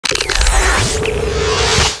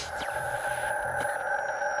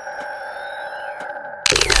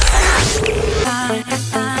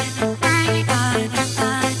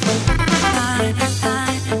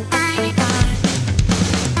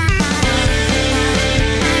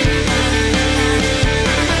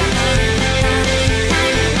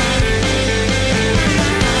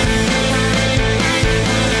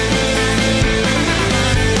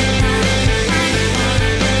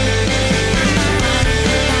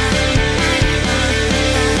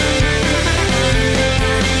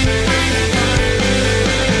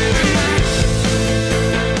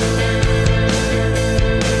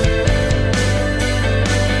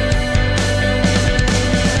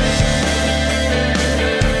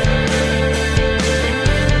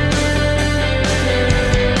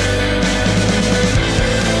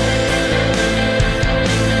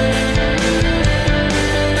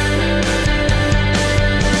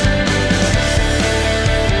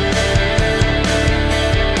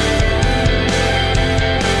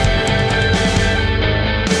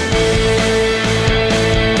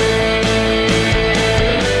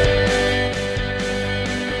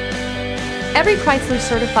Every Chrysler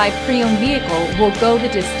certified pre-owned vehicle will go the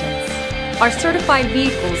distance. Our certified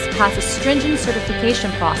vehicles pass a stringent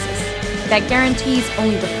certification process that guarantees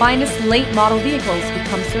only the finest late model vehicles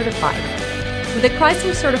become certified. With a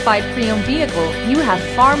Chrysler certified pre-owned vehicle, you have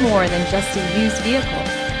far more than just a used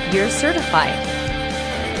vehicle. You're certified.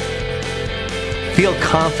 Feel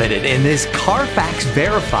confident in this Carfax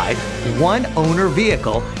verified one-owner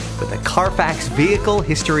vehicle with a Carfax Vehicle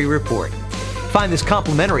History Report. Find this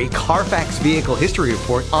complimentary Carfax Vehicle History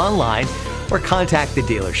Report online or contact the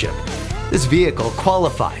dealership. This vehicle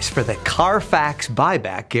qualifies for the Carfax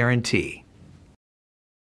Buyback Guarantee.